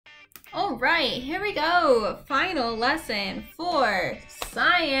Alright, here we go. Final lesson for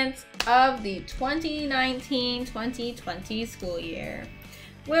science of the 2019-2020 school year.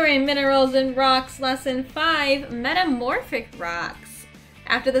 We're in Minerals and Rocks Lesson 5, Metamorphic Rocks.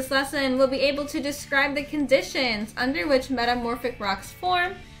 After this lesson, we'll be able to describe the conditions under which metamorphic rocks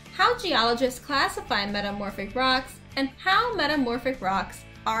form, how geologists classify metamorphic rocks, and how metamorphic rocks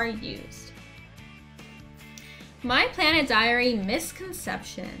are used. My Planet Diary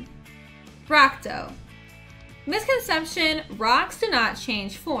misconception. Rock dough. Misconception: rocks do not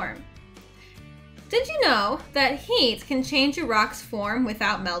change form. Did you know that heat can change a rock's form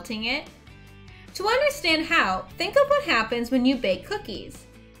without melting it? To understand how, think of what happens when you bake cookies.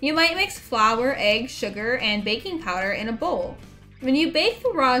 You might mix flour, egg, sugar, and baking powder in a bowl. When you bake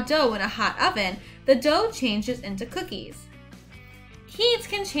the raw dough in a hot oven, the dough changes into cookies. Heat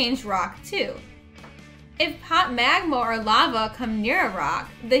can change rock too. If hot magma or lava come near a rock,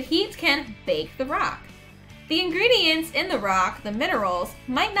 the heat can bake the rock. The ingredients in the rock, the minerals,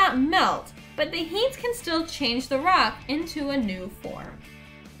 might not melt, but the heat can still change the rock into a new form.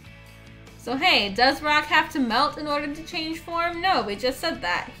 So hey, does rock have to melt in order to change form? No, we just said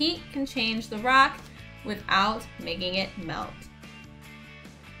that. Heat can change the rock without making it melt.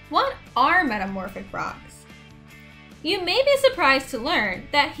 What are metamorphic rocks? You may be surprised to learn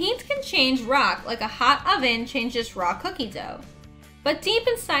that heat can change rock like a hot oven changes raw cookie dough. But deep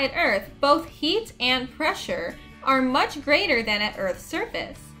inside Earth, both heat and pressure are much greater than at Earth's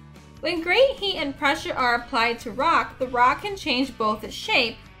surface. When great heat and pressure are applied to rock, the rock can change both its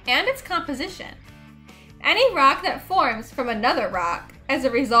shape and its composition. Any rock that forms from another rock as a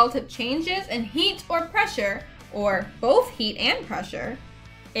result of changes in heat or pressure, or both heat and pressure,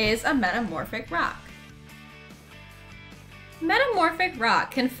 is a metamorphic rock. Metamorphic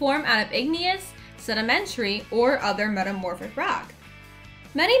rock can form out of igneous, sedimentary, or other metamorphic rock.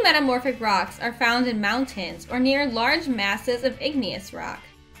 Many metamorphic rocks are found in mountains or near large masses of igneous rock.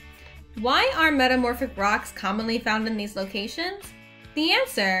 Why are metamorphic rocks commonly found in these locations? The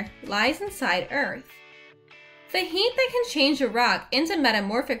answer lies inside Earth. The heat that can change a rock into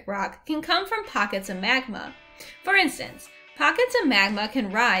metamorphic rock can come from pockets of magma. For instance, pockets of magma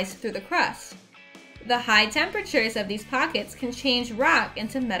can rise through the crust. The high temperatures of these pockets can change rock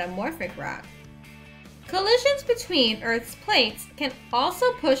into metamorphic rock. Collisions between Earth's plates can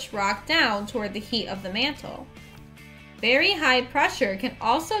also push rock down toward the heat of the mantle. Very high pressure can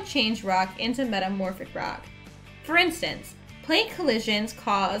also change rock into metamorphic rock. For instance, plate collisions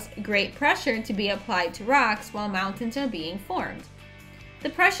cause great pressure to be applied to rocks while mountains are being formed.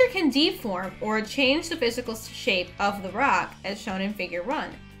 The pressure can deform or change the physical shape of the rock, as shown in Figure 1.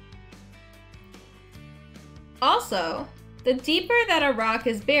 Also, the deeper that a rock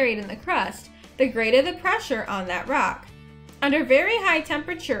is buried in the crust, the greater the pressure on that rock. Under very high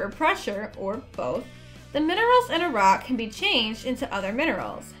temperature or pressure, or both, the minerals in a rock can be changed into other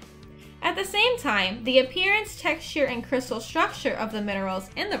minerals. At the same time, the appearance, texture, and crystal structure of the minerals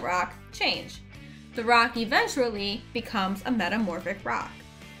in the rock change. The rock eventually becomes a metamorphic rock.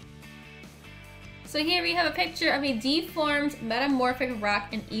 So here we have a picture of a deformed metamorphic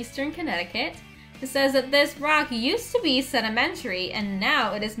rock in eastern Connecticut. It says that this rock used to be sedimentary and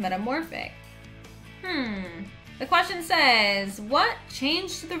now it is metamorphic. The question says, what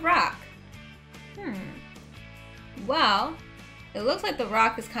changed the rock? Well, it looks like the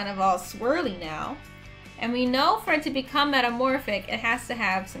rock is kind of all swirly now. And we know for it to become metamorphic, it has to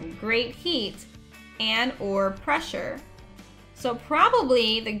have some great heat and or pressure. So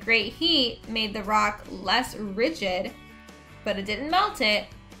probably the great heat made the rock less rigid, but it didn't melt it.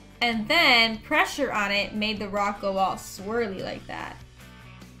 And then pressure on it made the rock go all swirly like that.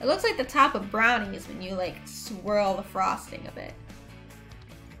 It looks like the top of brownies when you swirl the frosting a bit.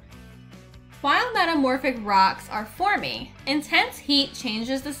 While metamorphic rocks are forming, intense heat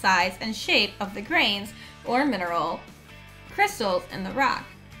changes the size and shape of the grains or mineral crystals in the rock.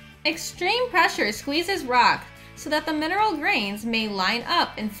 Extreme pressure squeezes rock so that the mineral grains may line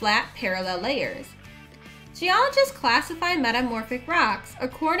up in flat parallel layers. Geologists classify metamorphic rocks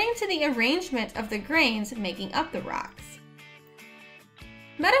according to the arrangement of the grains making up the rocks.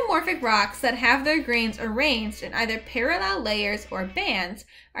 Metamorphic rocks that have their grains arranged in either parallel layers or bands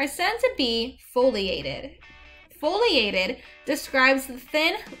are said to be foliated. Foliated describes the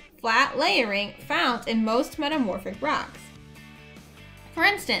thin, flat layering found in most metamorphic rocks. For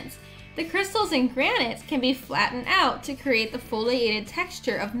instance, the crystals in granite can be flattened out to create the foliated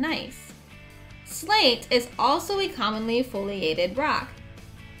texture of gneiss. Slate is also a commonly foliated rock.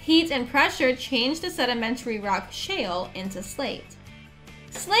 Heat and pressure change the sedimentary rock shale into slate.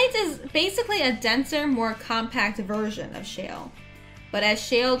 Slate is basically a denser, more compact version of shale. But as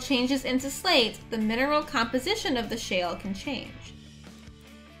shale changes into slate, the mineral composition of the shale can change.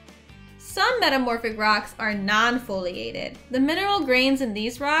 Some metamorphic rocks are non-foliated. The mineral grains in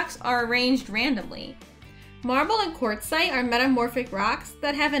these rocks are arranged randomly. Marble and quartzite are metamorphic rocks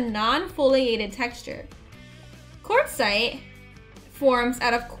that have a non-foliated texture. Quartzite forms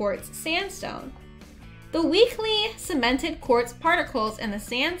out of quartz sandstone. The weakly cemented quartz particles in the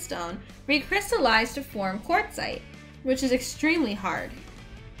sandstone recrystallize to form quartzite, which is extremely hard.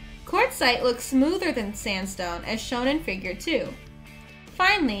 Quartzite looks smoother than sandstone, as shown in Figure 2.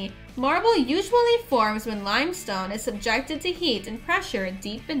 Finally, marble usually forms when limestone is subjected to heat and pressure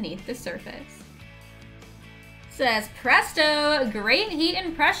deep beneath the surface. Says, presto! Great heat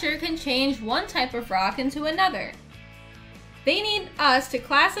and pressure can change one type of rock into another. They need us to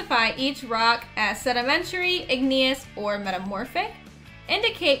classify each rock as sedimentary, igneous, or metamorphic,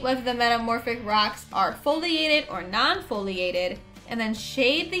 indicate whether the metamorphic rocks are foliated or non-foliated, and then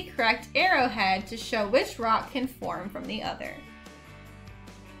shade the correct arrowhead to show which rock can form from the other.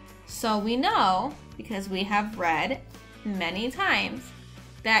 So we know, because we have read many times,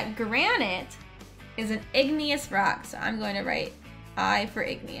 that granite is an igneous rock, so I'm going to write I for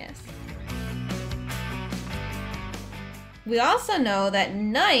igneous. We also know that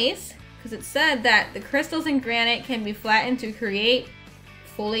gneiss, because it said that the crystals in granite can be flattened to create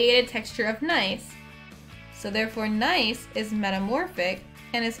foliated texture of gneiss. So therefore gneiss is metamorphic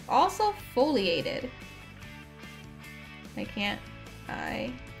and is also foliated. I can't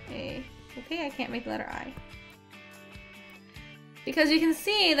make the letter I. Because you can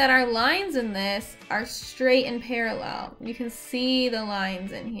see that our lines in this are straight and parallel. You can see the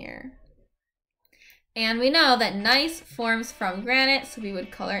lines in here. And we know that gneiss forms from granite, so we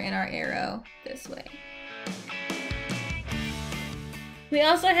would color in our arrow this way. We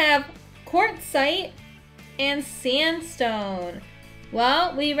also have quartzite and sandstone.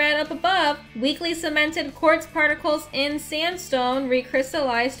 Well, we read up above, weakly cemented quartz particles in sandstone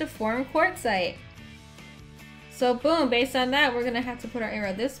recrystallize to form quartzite. So boom, based on that, we're gonna have to put our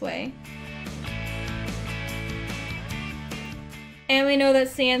arrow this way. And we know that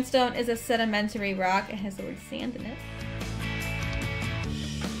sandstone is a sedimentary rock. It has the word sand in it.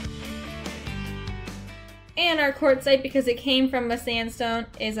 And our quartzite, because it came from a sandstone,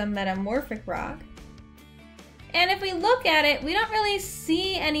 is a metamorphic rock. And if we look at it, we don't really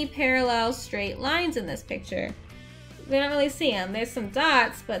see any parallel straight lines in this picture. We don't really see them. There's some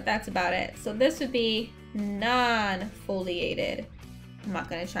dots, but that's about it. So this would be non-foliated. I'm not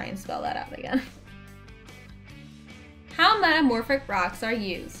going to try and spell that out again. How metamorphic rocks are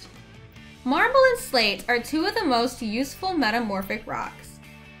used. Marble and slate are two of the most useful metamorphic rocks.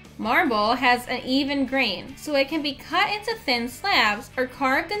 Marble has an even grain, so it can be cut into thin slabs or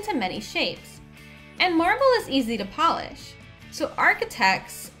carved into many shapes. And marble is easy to polish, so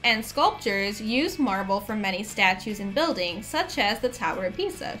architects and sculptors use marble for many statues and buildings, such as the Tower of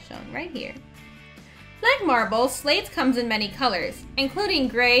Pisa, shown right here. Like marble, slate comes in many colors, including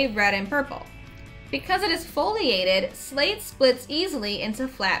gray, red, and purple. Because it is foliated, slate splits easily into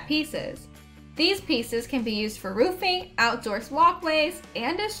flat pieces. These pieces can be used for roofing, outdoor walkways,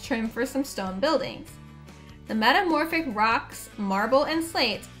 and as trim for some stone buildings. The metamorphic rocks, marble, and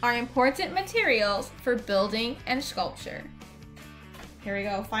slate are important materials for building and sculpture. Here we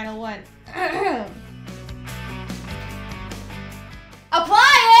go, final one.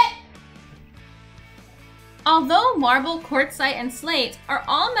 Apply it! Although marble, quartzite, and slate are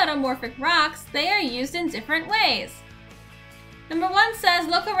all metamorphic rocks, they are used in different ways. Number 1 says,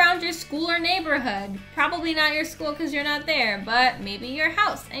 look around your school or neighborhood. Probably not your school because you're not there, but maybe your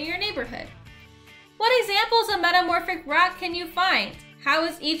house and your neighborhood. What examples of metamorphic rock can you find? How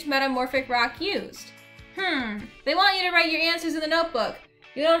is each metamorphic rock used? They want you to write your answers in the notebook.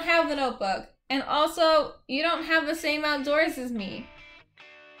 You don't have the notebook. And also, you don't have the same outdoors as me.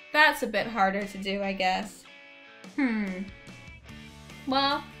 That's a bit harder to do, I guess.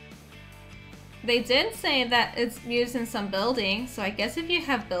 Well, they did say that it's used in some buildings, so I guess if you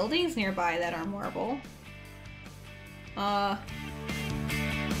have buildings nearby that are marble.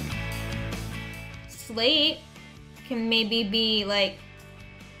 Slate can maybe be like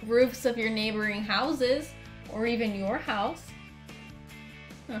roofs of your neighboring houses, or even your house.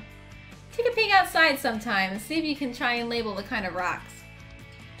 Take a peek outside sometime and see if you can try and label the kind of rocks.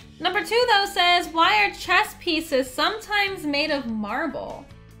 Number 2 though says, why are chess pieces sometimes made of marble?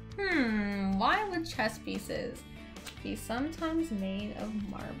 Why would chess pieces be sometimes made of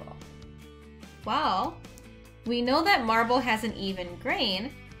marble? Well, we know that marble has an even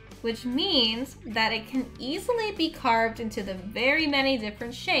grain, which means that it can easily be carved into the very many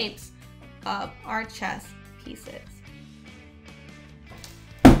different shapes of our chess pieces.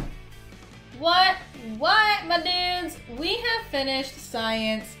 What, my dudes? We have finished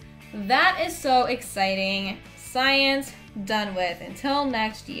science. That is so exciting. Science done with until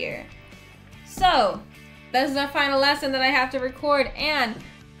next year. So, this is our final lesson that I have to record and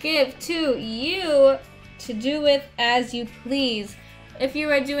give to you to do with as you please. If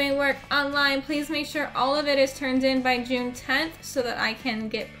you are doing work online, please make sure all of it is turned in by June 10th so that I can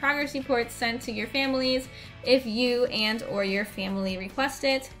get progress reports sent to your families if you and or your family request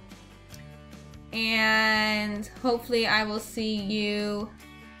it. And hopefully I will see you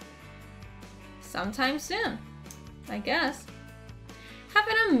sometime soon, I guess. Have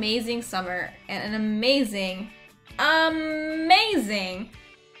an amazing summer and an amazing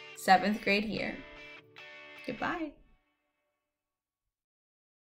 7th grade year. Goodbye.